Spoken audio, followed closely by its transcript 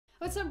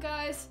What's up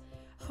guys?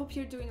 Hope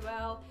you're doing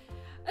well.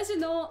 As you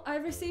know,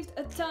 I've received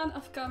a ton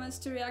of comments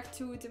to react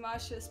to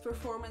Dimash's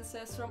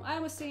performances from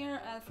I'm a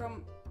Singer and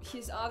from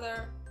his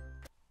other...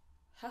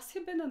 Has he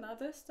been on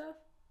other stuff?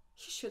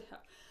 He should have.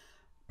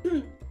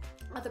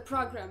 Other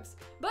programs.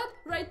 But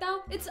right now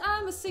it's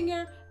I'm a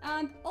Singer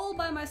and all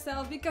by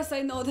myself because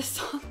I know the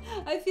song.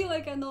 I feel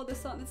like I know the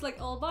song. It's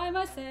like all by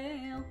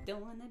myself,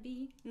 don't wanna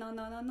be, no.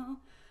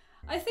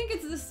 I think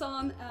it's the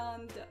song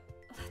and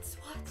let's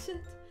watch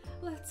it.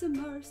 Let's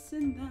immerse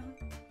in that.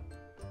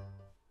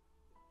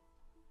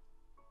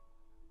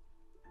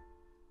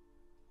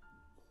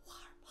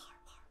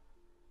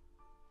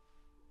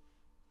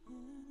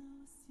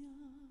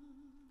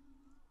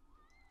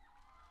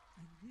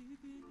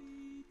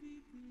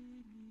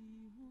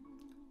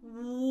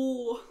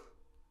 Whoa.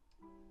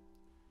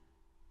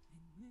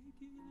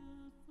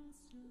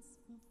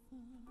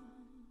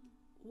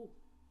 Ooh,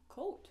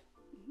 cold.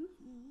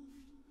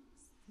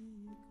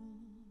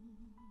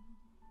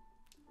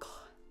 God.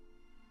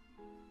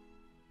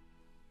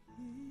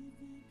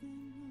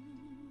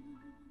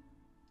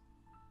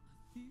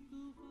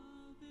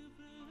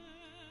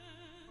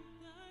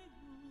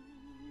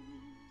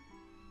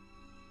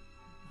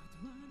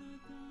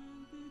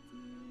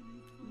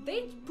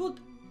 They put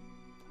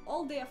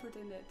all the effort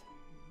in it.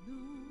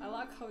 I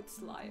like how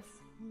it's live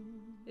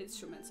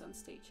instruments on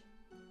stage.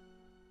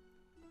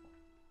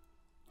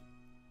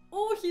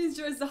 Oh, he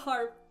enjoys the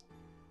harp.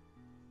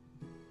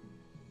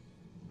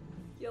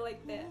 You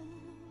like that?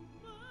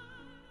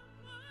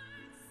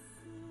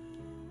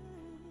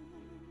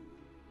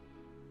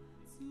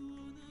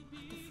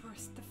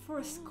 The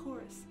first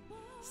chorus,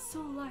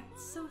 so light,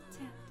 so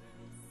tender.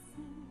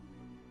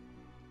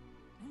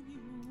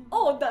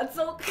 Oh, that's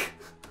so.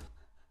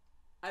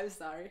 I'm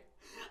sorry.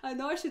 I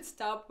know I should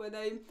stop when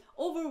I'm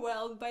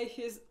overwhelmed by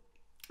his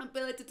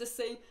ability to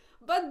sing,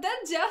 but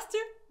that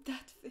gesture,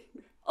 that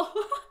finger.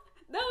 Oh,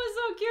 that was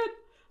so cute.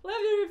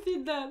 Let me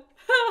repeat that.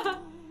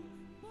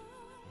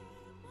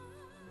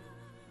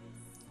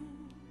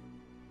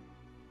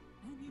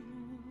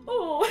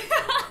 Oh.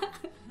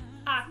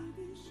 Ah.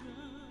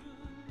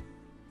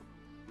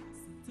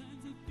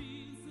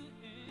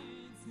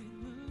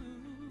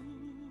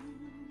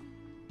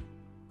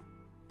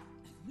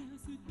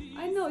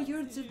 I know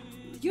you're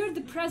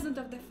the president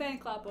of the fan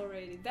club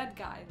already. That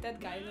guy,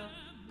 no.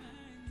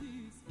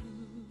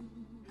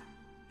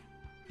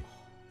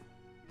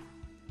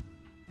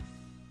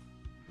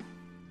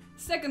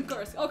 Second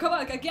chorus. Oh come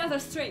on, I gather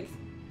strength.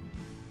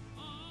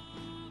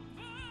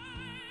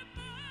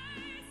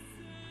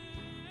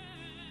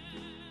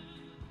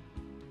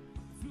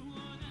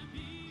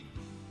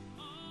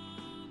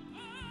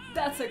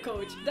 That's a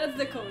coach. That's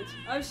the coach.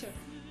 I'm sure.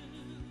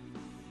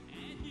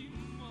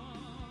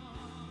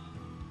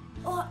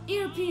 Oh,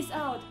 earpiece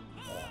out.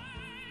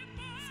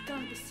 It's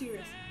gonna be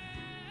serious.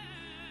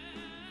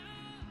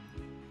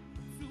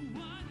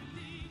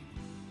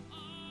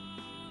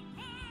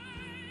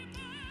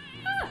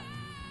 Ah.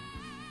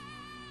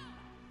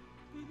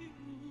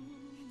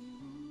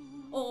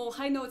 Oh,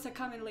 high notes are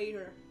coming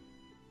later.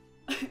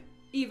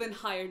 Even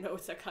higher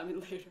notes are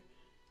coming later.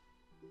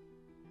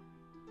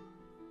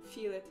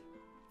 Feel it.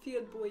 Feel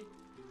it, boy.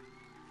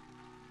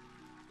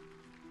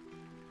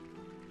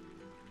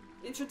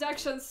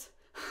 Introductions.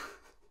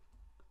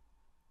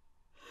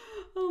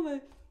 Oh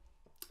my.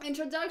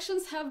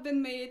 Introductions have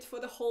been made for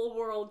the whole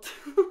world.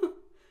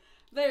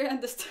 Very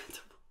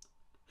understandable.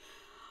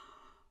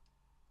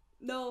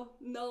 No.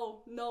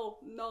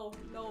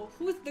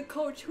 Who's the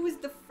coach? Who's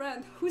the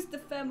friend? Who's the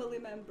family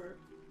member?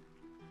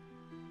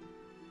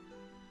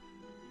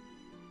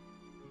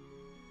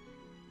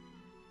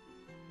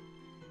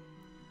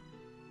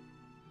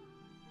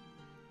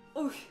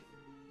 Oh.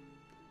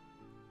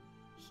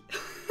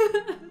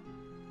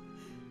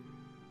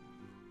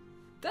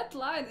 That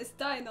line is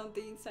dying on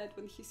the inside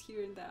when he's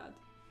hearing that.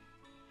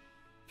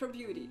 From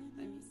Beauty,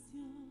 I mean.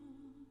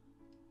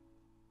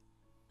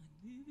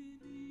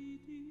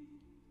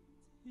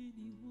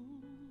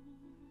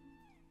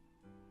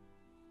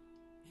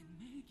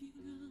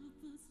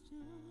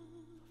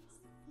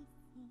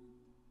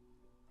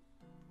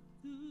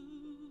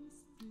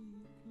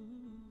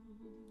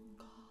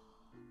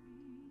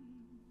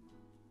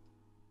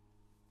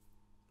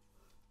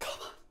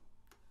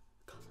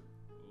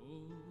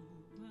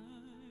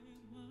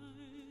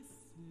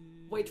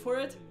 Wait for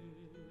it.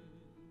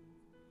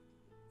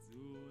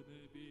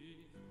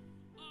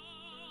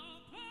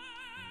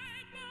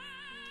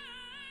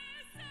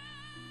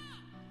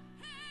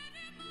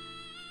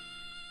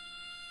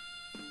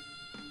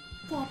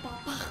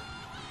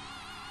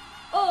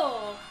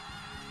 Oh!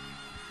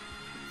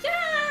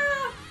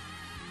 Yeah!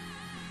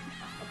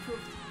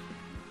 Approved.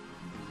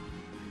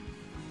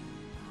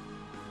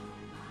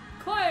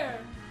 Choir!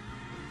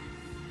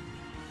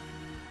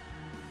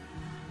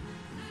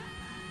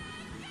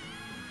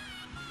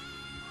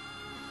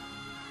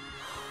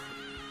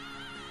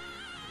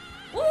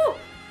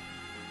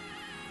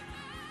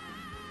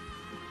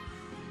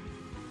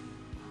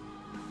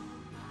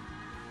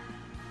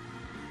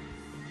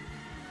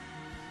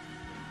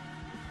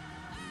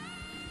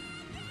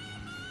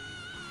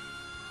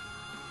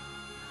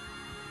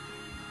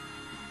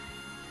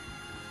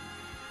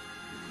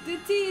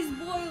 tea is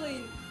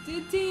boiling.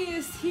 The tea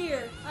is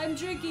here. I'm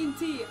drinking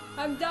tea.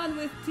 I'm done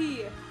with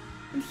tea.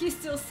 And he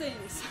still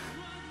sings.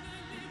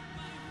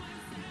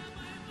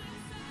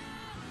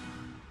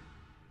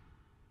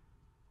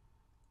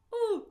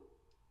 Ooh,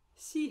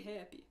 she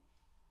happy.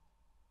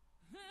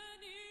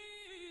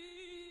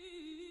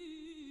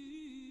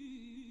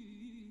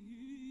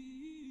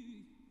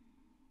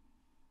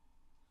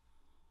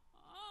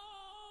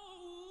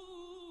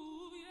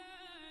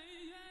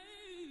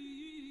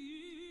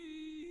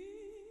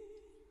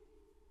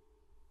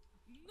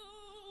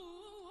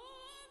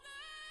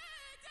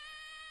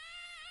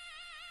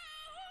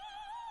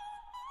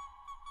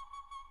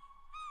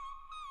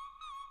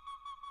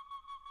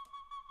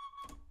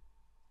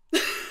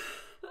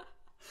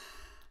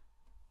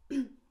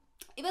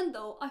 Even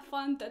though I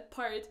find that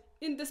part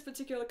in this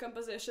particular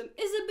composition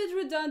is a bit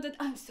redundant,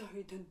 I'm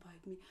sorry, don't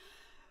bite me.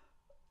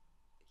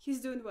 He's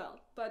doing well,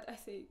 but I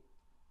think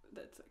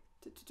that's like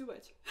too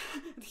much.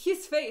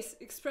 His face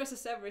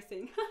expresses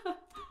everything.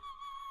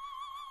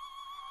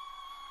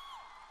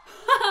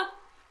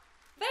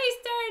 Face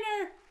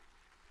turner!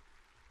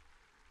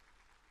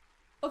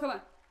 Oh, come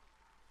on.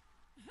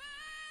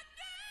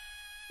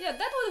 Yeah,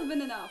 that would have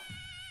been enough.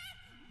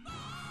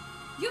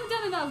 You've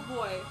done enough,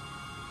 boy.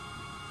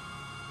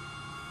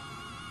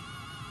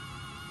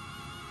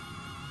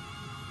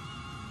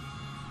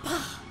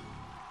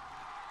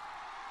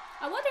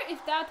 I wonder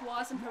if that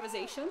was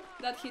improvisation,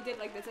 that he did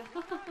like this.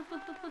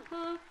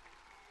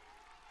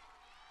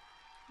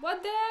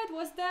 What that?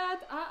 Was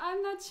that?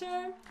 I'm not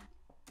sure.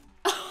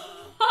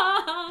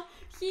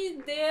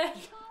 He's dead.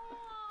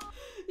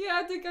 You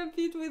have to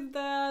compete with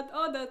that.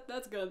 Oh,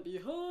 that's gonna be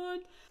hard.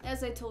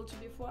 As I told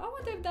you before, I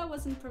wonder if that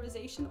was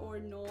improvisation or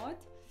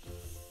not.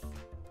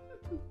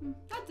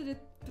 Not that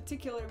it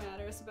particularly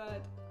matters,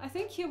 but I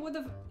think it would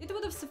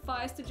have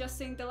sufficed to just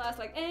sing the last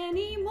like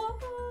anymore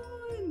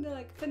and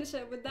like finish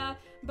it with that.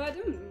 But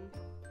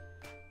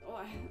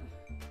oh,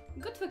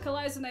 good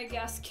vocalizing, I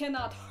guess,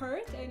 cannot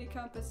hurt any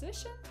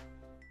composition.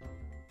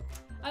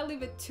 I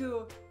leave it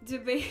to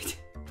debate.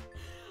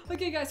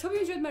 Okay, guys, hope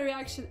you enjoyed my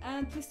reaction,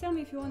 and please tell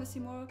me if you want to see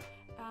more.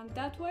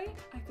 That way,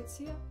 I could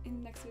see you in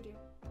the next video.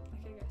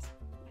 Okay, guys.